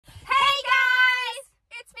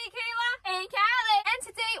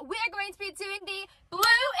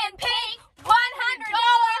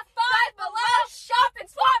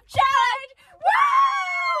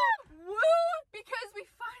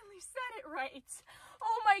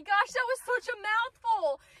Oh my gosh, that was such a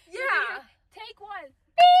mouthful. Yeah. Take one.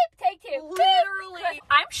 Beep. Take two. Literally. Beep.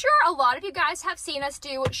 I'm sure a lot of you guys have seen us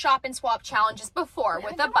do shop and swap challenges before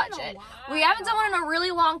with a budget. We haven't done one in a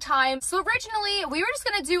really long time. So originally we were just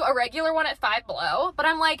going to do a regular one at Five Below, but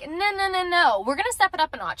I'm like, no. We're going to step it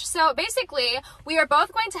up a notch. So basically we are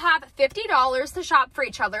both going to have $50 to shop for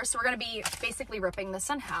each other. So we're going to be basically ripping this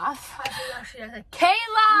in half. Kayla!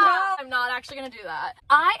 No. I'm not actually going to do that.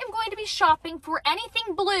 I am going to be shopping for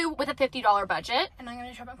anything blue with a $50 budget. And I'm going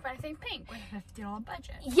to be shopping for anything pink with a $50 budget.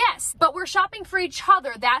 Yes, but we're shopping for each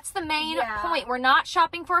other. That's the main point. We're not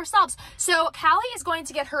shopping for ourselves. So Callie is going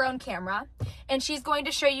to get her own camera and she's going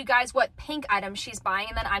to show you guys what pink items she's buying.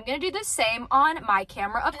 And then I'm going to do the same on my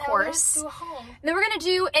camera, of course. Do a haul. And then we're going to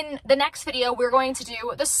do, in the next video, we're going to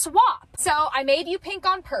do the swap. So I made you pink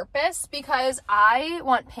on purpose because I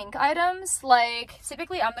want pink items. Like,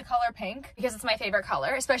 typically I'm the color pink because it's my favorite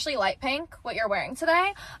color, especially light pink, what you're wearing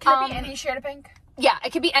today. Can it be any shade of pink? Yeah,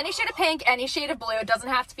 it could be any shade of pink, any shade of blue. It doesn't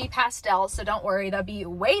have to be pastel, so don't worry, that'd be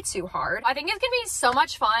way too hard. I think it's gonna be so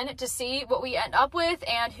much fun to see what we end up with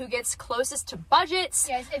and who gets closest to budgets.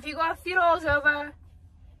 Yes, if you go a few dollars over,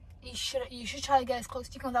 you should try to get as close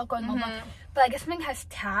as you can without going over. But I guess something has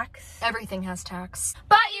tax. Everything has tax.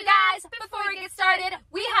 But you guys, before we get started,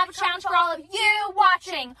 we have a challenge for all of you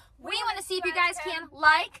watching. We want to see if you guys can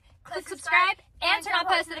like, click subscribe, and turn on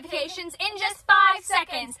post notifications in just 5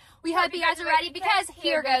 seconds. We hope you guys are ready because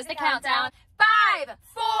here goes the countdown. 5,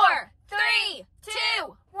 4, 3, 2,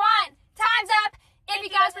 1. Time's up. If you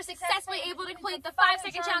guys were successfully able to complete the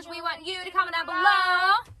 5-second challenge, we want you to comment down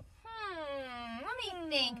below. Let me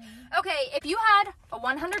think. Okay, if you had a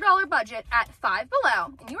 $100 budget at Five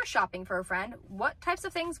Below and you were shopping for a friend, what types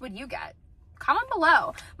of things would you get? Comment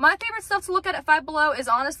below. My favorite stuff to look at Five Below is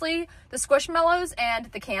honestly the Squishmallows and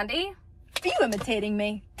the candy. Are you imitating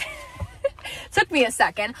me? Took me a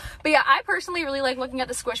second. But yeah, I personally really like looking at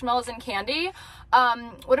the Squishmallows and candy.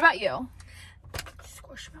 What about you?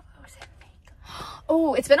 Squishmallows and pink.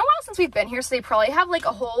 Oh, it's been a while since we've been here, so they probably have like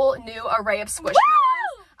a whole new array of Squishmallows.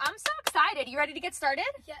 I'm so excited. You ready to get started?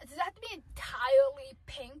 Yeah, does it have to be entirely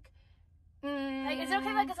pink? Like, is it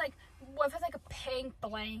okay like it's like, what if it's like a pink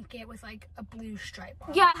blanket with like a blue stripe on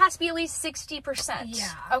it? Yeah, it has to be at least 60%. Yeah.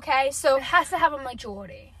 Okay, so it has to have a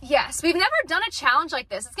majority. Yes, we've never done a challenge like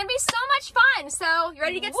this. It's gonna be so much fun. So, you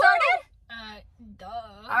ready to get started? Duh.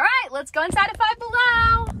 All right, let's go inside of Five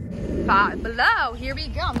Below. Five Below, here we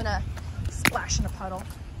go. I'm gonna splash in a puddle.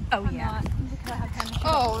 Oh, yeah.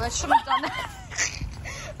 Oh, I shouldn't have done that.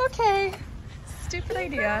 Okay, stupid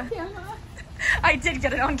idea. I did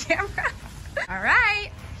get it on camera. All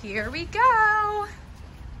right, here we go.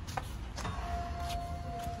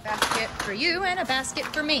 Basket for you and a basket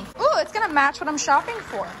for me. Oh, it's gonna match what I'm shopping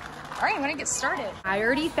for. All right, I'm gonna get started. I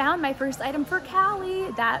already found my first item for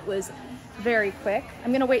Callie. That was very quick.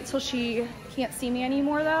 I'm gonna wait till she can't see me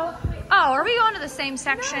anymore though. Oh, are we going to the same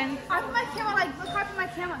section? I put my camera, like, look how I put my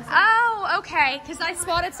camera. Oh, okay, because I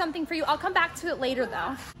spotted something for you. I'll come back to it later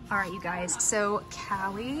though. All right, you guys, so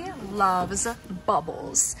Callie loves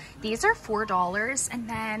bubbles. These are $4, and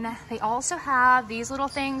then they also have these little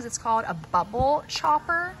things. It's called a bubble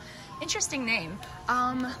chopper. Interesting name.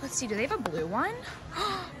 Let's see, do they have a blue one?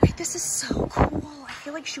 Wait, this is so cool. I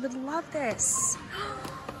feel like she would love this.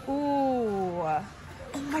 Ooh.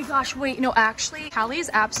 Oh my gosh, wait, no, actually, Callie is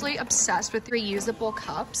absolutely obsessed with reusable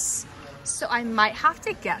cups. So I might have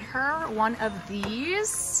to get her one of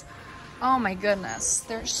these. Oh my goodness,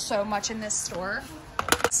 there's so much in this store.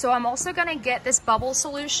 So I'm also gonna get this bubble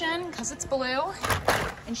solution because it's blue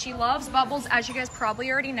and she loves bubbles, as you guys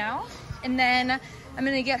probably already know. And then I'm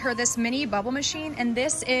gonna get her this mini bubble machine, and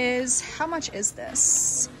this is, how much is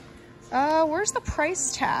this? Where's the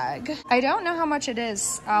price tag? I don't know how much it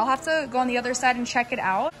is. I'll have to go on the other side and check it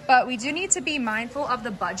out. But we do need to be mindful of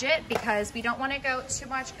the budget because we don't want to go too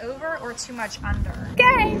much over or too much under.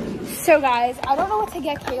 Okay, so guys, I don't know what to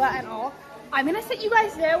get Kayla at all. I'm gonna sit you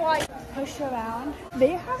guys there while I push around. They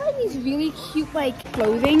have like these really cute like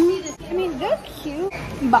clothing. I mean, they're cute,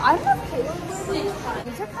 but I don't know if Kayla would wear these.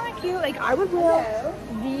 These are kind of cute. Like I would wear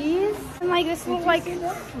these and like this little like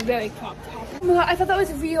very crop top. Oh my god, I thought that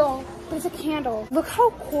was real, but it's a candle. Look how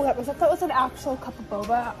cool that was. I thought it was an actual cup of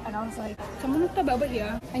boba, and I was like, someone with the boba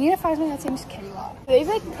here. I need to find something that seems Kayla. They have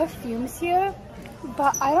like perfumes here,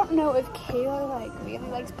 but I don't know if Kayla like really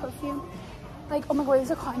likes perfume. Like, oh my god,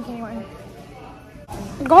 there's a cotton candy one.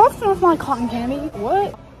 Golf smells like cotton candy.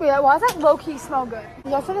 What? Wait, why does that low-key smell good?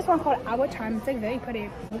 There's also this one called Our Time. It's like very pretty.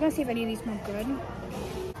 We're gonna see if any of these smell good.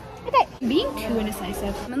 Okay, being too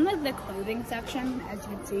indecisive. I'm in like the clothing section, as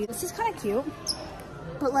you can see. This is kind of cute.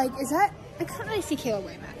 But like, is that I couldn't really see Kayla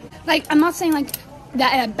wearing that. Like, I'm not saying like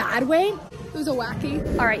that in a bad way. It was a wacky.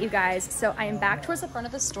 All right, you guys, so I am back towards the front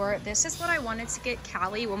of the store. This is what I wanted to get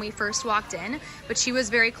Callie when we first walked in, but she was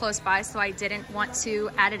very close by, so I didn't want to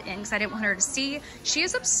add it in because I didn't want her to see. She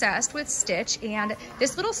is obsessed with Stitch, and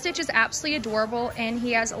this little Stitch is absolutely adorable, and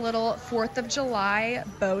he has a little 4th of July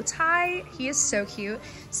bow tie. He is so cute.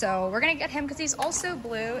 So we're gonna get him because he's also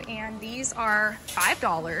blue, and these are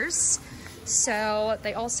 $5. So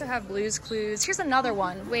they also have Blue's Clues. Here's another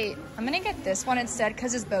one. Wait, I'm gonna get this one instead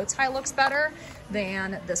because his bow tie looks better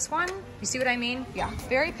than this one. You see what I mean? Yeah,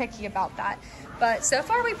 very picky about that. But so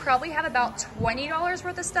far we probably have about $20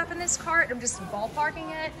 worth of stuff in this cart. I'm just ballparking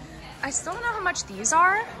it. I still don't know how much these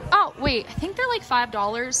are. Oh, wait, I think they're like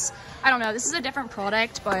 $5. I don't know, this is a different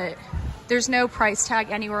product, but there's no price tag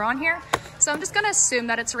anywhere on here. So I'm just gonna assume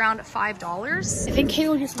that it's around $5. I think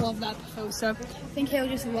Kayla just loved that poster. I think Kayla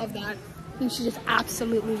just loved that. I think she just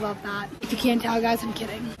absolutely loved that. If you can't tell, guys, I'm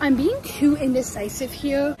kidding. I'm being too indecisive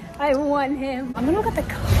here. I want him. I'm gonna look at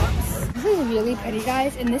the cups. This is really pretty,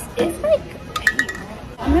 guys, and this is like pink.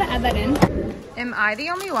 I'm gonna add that in. Am I the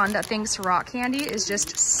only one that thinks rock candy is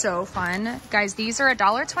just so fun? Guys, these are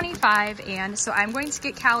 $1.25, and so I'm going to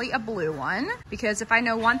get Callie a blue one because if I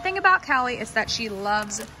know one thing about Callie, it's that she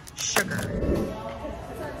loves sugar.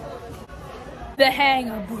 The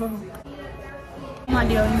hanger, bro. I'm not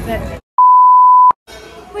dealing with it.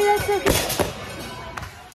 Wait, that's so good.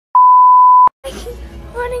 I keep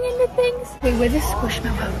running into things. Wait, where's the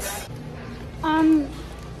Squishmallows? I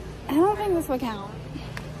don't think this will count.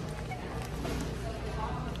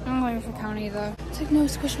 I don't think this will count either. It's like no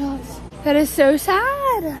Squishmallows. That is so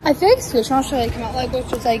sad. I feel like Squishmallows should like come out like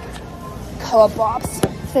which is like color blobs.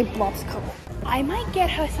 It's like blobs color. I might get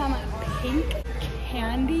her some pink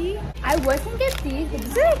candy. I was gonna get these, but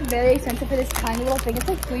these are like very expensive for this tiny little thing. It's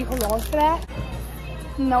like $3 for that.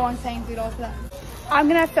 No one's saying $3 for that. I'm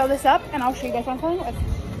gonna fill this up and I'll show you guys what I'm filling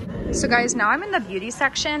with. So guys, now I'm in the beauty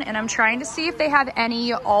section and I'm trying to see if they have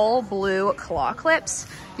any all blue claw clips.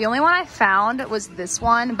 The only one I found was this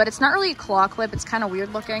one, but it's not really a claw clip. It's kind of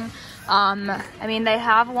weird looking. I mean, they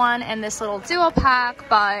have one in this little duo pack,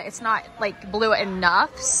 but it's not like blue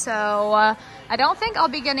enough. So I don't think I'll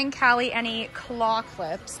be getting Callie any claw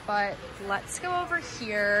clips, but let's go over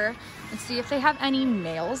here and see if they have any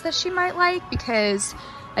nails that she might like, because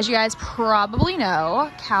as you guys probably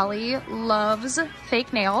know, Callie loves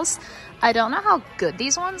fake nails. I don't know how good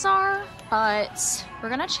these ones are, but we're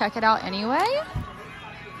gonna check it out anyway.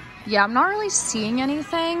 Yeah, I'm not really seeing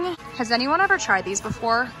anything. Has anyone ever tried these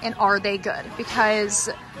before, and are they good? Because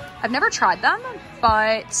I've never tried them,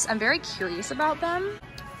 but I'm very curious about them.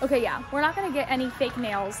 Okay, yeah, we're not gonna get any fake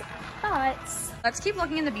nails, but let's keep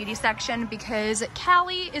looking in the beauty section because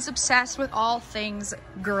Callie is obsessed with all things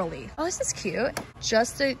girly. Oh, this is cute.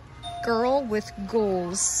 Just a girl with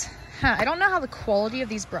goals. Huh, I don't know how the quality of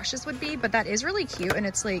these brushes would be, but that is really cute, and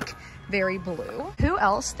it's like very blue. Who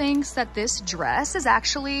else thinks that this dress is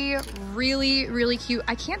actually really, really cute?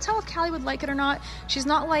 I can't tell if Callie would like it or not. She's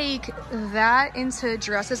not like that into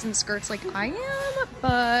dresses and skirts like I am,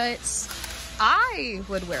 but I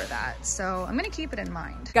would wear that, so I'm gonna keep it in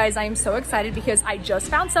mind. Guys, I am so excited because I just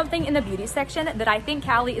found something in the beauty section that I think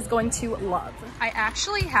Callie is going to love. I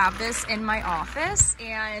actually have this in my office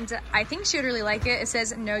and I think she would really like it. It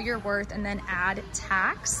says know your worth and then add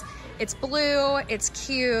tax. It's blue, it's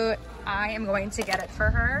cute. I am going to get it for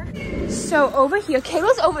her. So over here,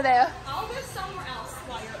 Kayla's over there. I'll go somewhere else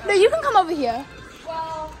while you're No, you can come over here.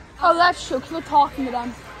 Well, oh, that's true, because we're talking to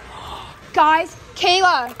them. Guys,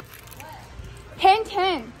 Kayla. Hint,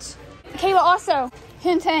 hint. Kayla also.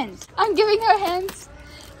 Hint, hint. I'm giving her hints.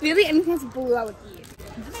 Really, anything that's blue I would eat.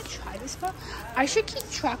 I'm gonna try this for. I should keep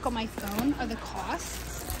track on my phone of the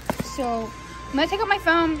costs. So I'm gonna take out my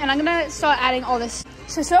phone and I'm gonna start adding all this.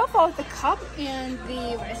 So far with the cup and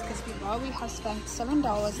the Rice Krispie bar, we have spent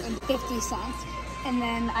 $7.50. And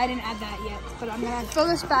then I didn't add that yet, but I'm gonna fill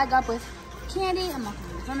this bag up with candy. I'm not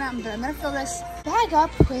gonna film that, but I'm gonna fill this bag up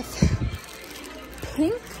with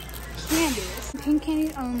pink candies. Pink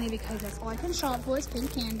candies only because that's all I can shop for is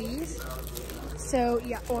pink candies. So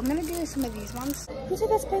yeah, I'm gonna do some of these ones. You said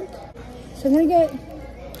that's pink. So I'm gonna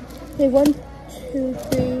get 1, 2,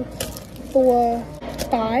 3, 4,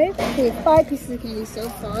 5. So we have 5 pieces of candy so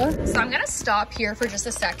far. So I'm gonna stop here for just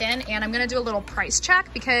a second and I'm gonna do a little price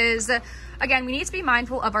check because again, we need to be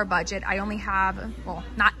mindful of our budget. I only have, well,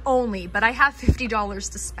 not only, but I have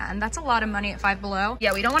 $50 to spend. That's a lot of money at Five Below.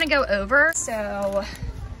 Yeah, we don't wanna go over. So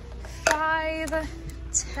 5,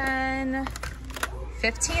 10,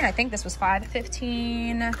 15, I think this was 5,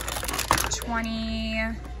 15, 20,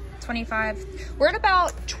 25. We're at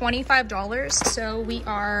about $25, so we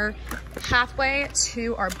are halfway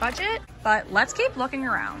to our budget, but let's keep looking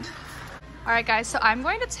around. All right, guys, so I'm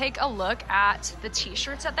going to take a look at the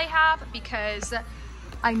t-shirts that they have because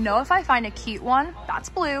I know if I find a cute one, that's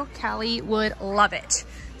blue, Callie would love it.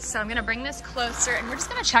 So I'm gonna bring this closer and we're just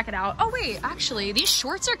gonna check it out. Oh wait, actually, these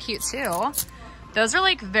shorts are cute too. Those are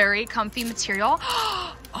like very comfy material.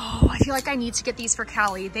 Oh, I feel like I need to get these for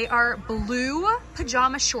Callie. They are blue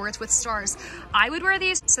pajama shorts with stars. I would wear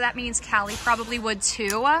these, so that means Callie probably would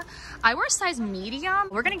too. I wear size medium.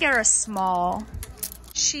 We're gonna get her a small.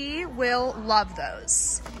 She will love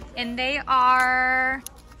those. And they are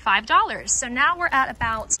 $5. So now we're at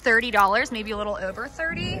about $30, maybe a little over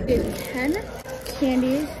 30. There's 10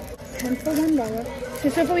 candies, 10 for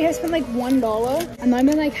 $1. So far we have spent like $1. I'm not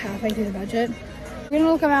even like halfway through the budget. We're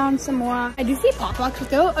gonna look around some more. I do see Pop Rocks, but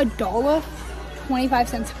they're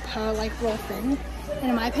 $1.25 per like little thing. And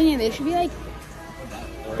in my opinion, they should be like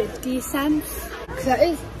 50 cents. Cause that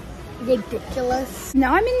is ridiculous.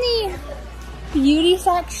 Now I'm in the beauty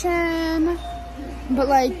section, but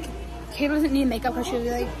like Kayla doesn't need makeup because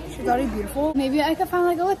she's already beautiful. Maybe I could find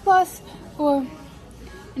like a lip gloss or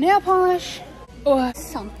a nail polish or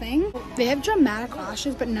something. They have dramatic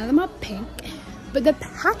lashes, but none of them are pink. But the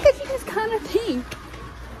packaging is kind of pink.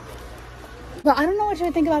 But I don't know what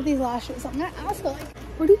you think about these lashes. So I'm gonna ask her, like,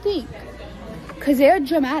 what do you think? Because they're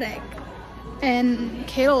dramatic. And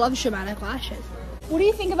Kayla loves dramatic lashes. What do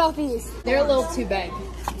you think about these? They're a little too big.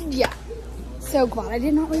 Yeah. So glad I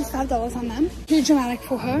did not waste $5 on them. Too dramatic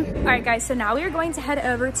for her. All right, guys, so now we are going to head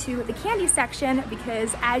over to the candy section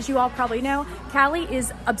because as you all probably know, Callie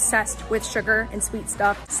is obsessed with sugar and sweet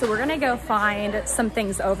stuff. So we're gonna go find some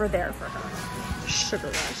things over there for her. Sugar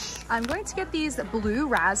rush. I'm going to get these blue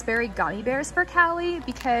raspberry gummy bears for Callie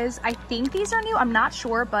because I think these are new. I'm not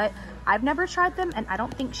sure, but I've never tried them and I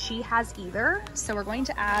don't think she has either. So we're going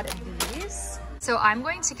to add these. So I'm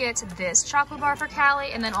going to get this chocolate bar for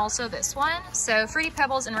Callie and then also this one. So Fruity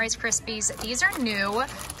Pebbles and Rice Krispies, these are new.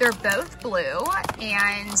 They're both blue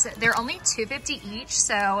and they're only $2.50 each.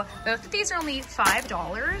 So both of these are only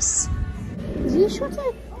 $5. These shorts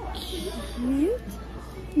are cute,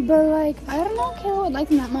 but like, I don't know if Kayla would like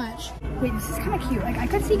them that much. Wait, this is kind of cute. Like I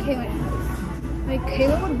could see Kayla in it. Like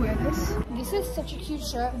Kayla would wear this. This is such a cute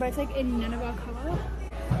shirt, but it's like in none of our color.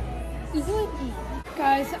 These are like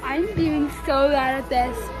guys, I'm doing so bad at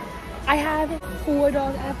this. I have $4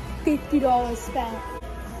 out of $50 spent.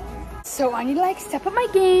 So I need to like step up my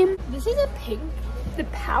game. This is a pink. The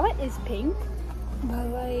palette is pink, but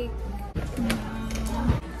like, no.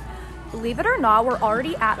 Believe it or not, we're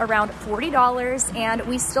already at around $40 and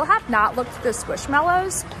we still have not looked at the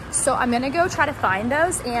Squishmallows. So I'm gonna go try to find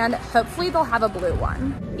those and hopefully they'll have a blue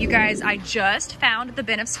one. You guys, I just found the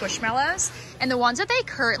bin of Squishmallows and the ones that they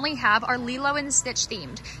currently have are Lilo and Stitch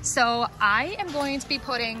themed. So I am going to be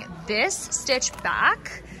putting this Stitch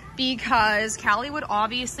back because Callie would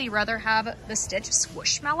obviously rather have the Stitch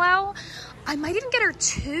Squishmallow. I might even get her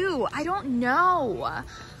two, I don't know.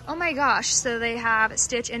 Oh my gosh, so they have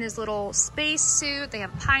Stitch in his little space suit. They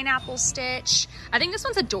have Pineapple Stitch. I think this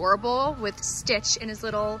one's adorable with Stitch in his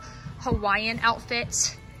little Hawaiian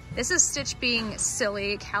outfit. This is Stitch being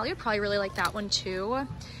silly. Callie would probably really like that one too.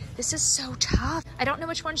 This is so tough. I don't know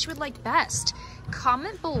which one she would like best.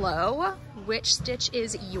 Comment below which Stitch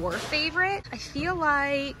is your favorite. I feel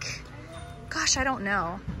like, gosh, I don't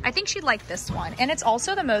know. I think she'd like this one, and it's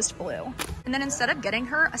also the most blue. And then instead of getting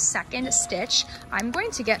her a second Stitch, I'm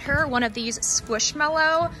going to get her one of these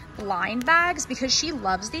Squishmallow blind bags because she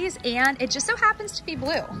loves these, and it just so happens to be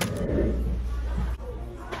blue.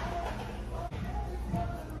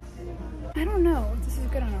 I don't know if this is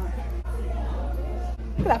good or not.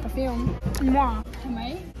 Look at that perfume. Mwah. I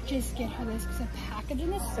might just get her this because the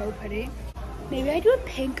packaging is so pretty. Maybe I do a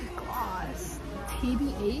pink gloss.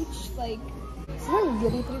 TBH, like, this is a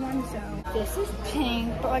really pretty one, so this is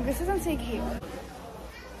pink, but like this doesn't say Kayla.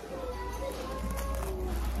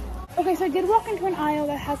 Okay, so I did walk into an aisle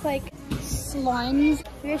that has like slimes.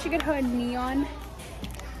 Maybe I should get her a neon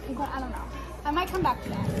pink one, I don't know. I might come back to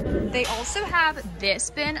that. They also have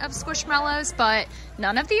this bin of Squishmallows, but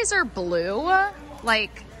none of these are blue.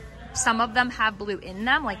 Like, some of them have blue in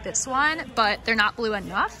them, like this one, but they're not blue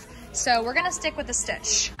enough. So we're gonna stick with the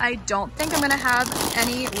Stitch. I don't think I'm gonna have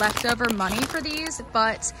any leftover money for these,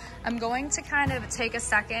 but I'm going to kind of take a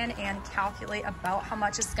second and calculate about how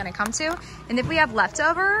much it's gonna come to. And if we have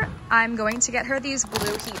leftover, I'm going to get her these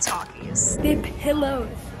blue Heat Talkies. They're pillows.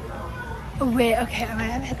 Oh wait, okay, I might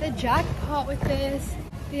have hit the jackpot with this.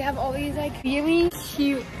 They have all these like really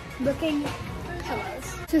cute looking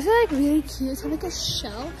pillows. So this is like really cute. It's like a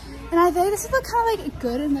shell. And I think this is like kind of like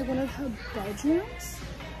good in like one of her bedrooms.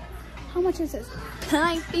 How much is this?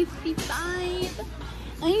 $5.55.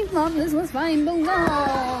 I thought this was $5.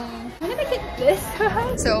 I'm gonna get this for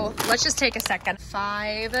her. So let's just take a second.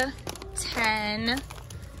 5, 10,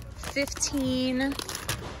 15,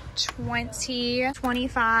 20,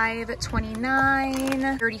 25,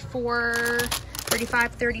 29, 34,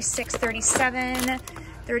 35, 36, 37,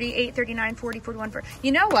 38, 39, 40, 41, 40.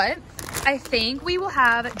 You know what? I think we will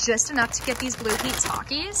have just enough to get these Blue Heat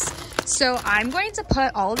Talkies. So I'm going to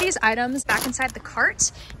put all of these items back inside the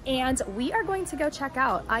cart and we are going to go check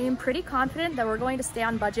out. I am pretty confident that we're going to stay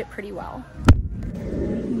on budget pretty well.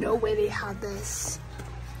 No way they have this.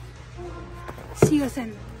 See,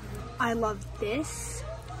 listen, I love this.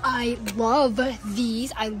 I love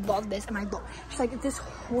these. I love this. And I love, it's like this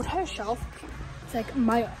whole entire shelf. It's like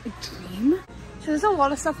my dream. So there's a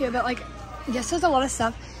lot of stuff here, but like, yes, there's a lot of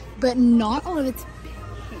stuff, but not all of it's pink.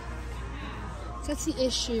 So that's the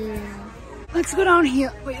issue. Let's go down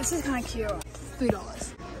here. Wait, this is kind of cute.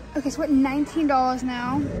 $3. Okay, so we're at $19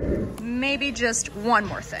 now. Maybe just one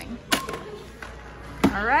more thing.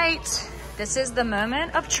 All right, this is the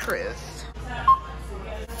moment of truth.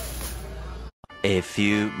 A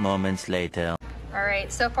few moments later. All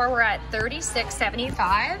right, so far we're at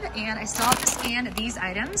 $36.75 and I still have to scan these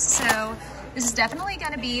items. So this is definitely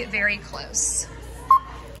gonna be very close.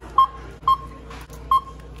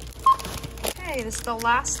 Okay, this is the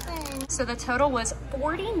last thing. So the total was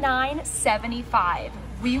 $49.75.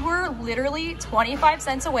 We were literally 25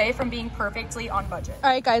 cents away from being perfectly on budget.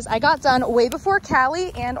 All right, guys, I got done way before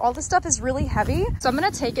Callie and all this stuff is really heavy. So I'm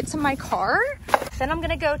gonna take it to my car. Then I'm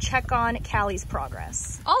gonna go check on Callie's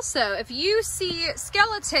progress. Also, if you see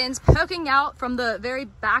skeletons poking out from the very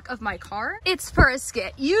back of my car, it's for a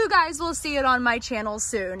skit. You guys will see it on my channel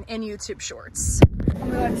soon in YouTube Shorts. Oh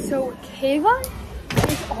my God, so Kayla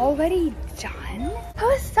is already done?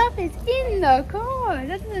 Her stuff is in the car.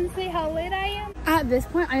 That doesn't say how late I am. At this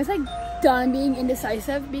point, I'm just like done being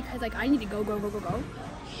indecisive because like I need to go.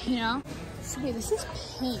 You know? So wait, this is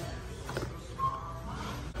pink.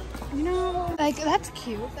 You know, like that's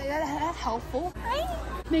cute. Like, that's helpful.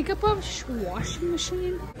 Makeup of washing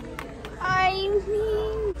machine. I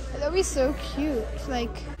mean, that'd be so cute.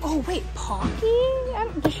 Like, oh wait, Pocky?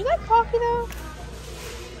 Does she like Pocky though?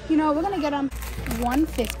 You know, we're gonna get them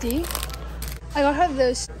 $150. I got her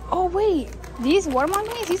those. Oh wait, these watermelon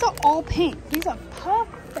minis, these are all pink. These are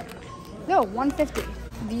perfect. They're $150.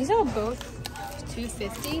 These are both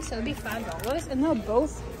 $250, so it'd be $5, and they're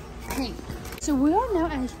both pink. So we are now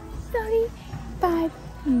at $35. I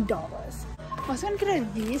was gonna get her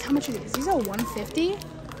these. How much are these? These are $150.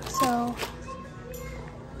 So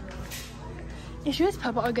if she was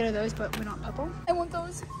purple, I'll get her those, but we're not purple. I want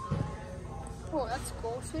those. Oh, that's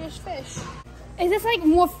cool. Swedish fish. Is this like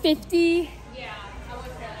more 50? Yeah, I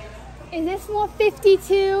would say. Is this more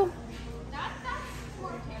 52? That's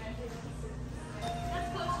more Canada. That's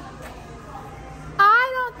close enough.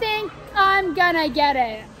 I don't think I'm gonna get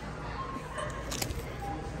it.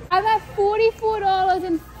 I'm at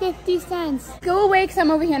 $44.50. Go away, because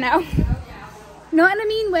I'm over here now. Not in a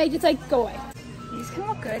mean way, just like go away. These can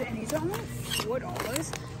look good, and these are only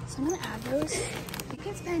 $4. So I'm gonna add those. You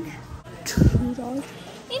can spend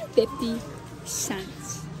 $2.50.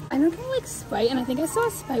 I'm looking like Sprite, and I think I saw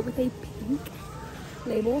a Sprite with a pink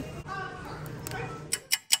label.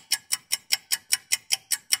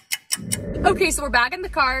 Okay, so we're back in the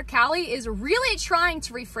car. Callie is really trying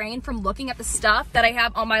to refrain from looking at the stuff that I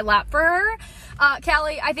have on my lap for her.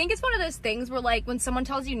 Callie, I think it's one of those things where like when someone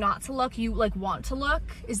tells you not to look, you like want to look.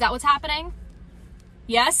 Is that what's happening?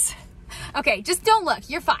 Yes? Okay, just don't look.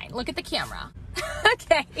 You're fine. Look at the camera.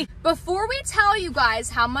 Okay, before we tell you guys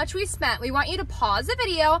how much we spent, we want you to pause the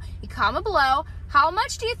video, you comment below, how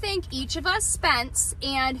much do you think each of us spent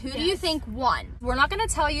and who do you think won? We're not going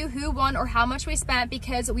to tell you who won or how much we spent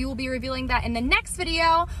because we will be revealing that in the next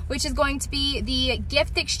video, which is going to be the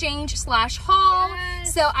gift exchange / haul.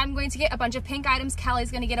 Yes. So I'm going to get a bunch of pink items.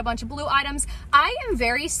 Callie's going to get a bunch of blue items. I am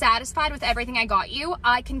very satisfied with everything I got you.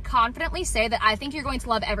 I can confidently say that I think you're going to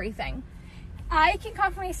love everything. I can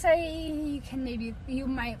confidently say you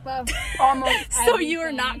might love almost So you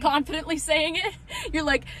are not confidently saying it? You're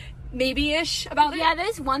like maybe-ish about it? Yeah,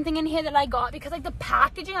 there's one thing in here that I got because like the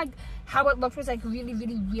packaging, like how it looked was like really,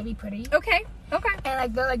 really, really pretty. Okay. Okay.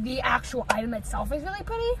 And like the actual item itself is really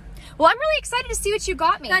pretty. Well, I'm really excited to see what you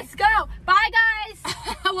got me. Let's go. Bye, guys.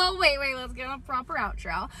 Well, wait, let's get a proper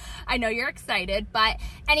outro. I know you're excited, but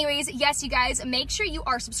anyways, yes, you guys, make sure you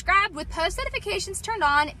are subscribed with post notifications turned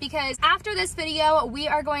on, because after this video, we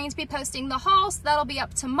are going to be posting the haul, so that'll be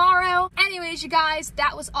up tomorrow. Anyways, you guys,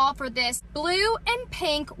 that was all for this blue and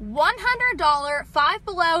pink $100 Five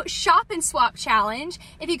Below shop and swap challenge.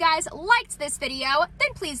 If you guys liked this video,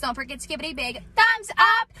 then please don't forget to give it a big thumbs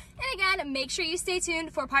up. And again, make sure you stay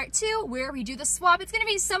tuned for part 2 where we do the swap. It's going to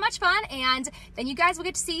be so much fun, and then you guys will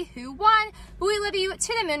get to see who won, who we love you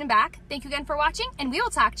to the moon and back. Thank you again for watching, and we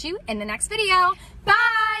will talk to you in the next video.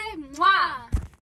 Bye! Mwah!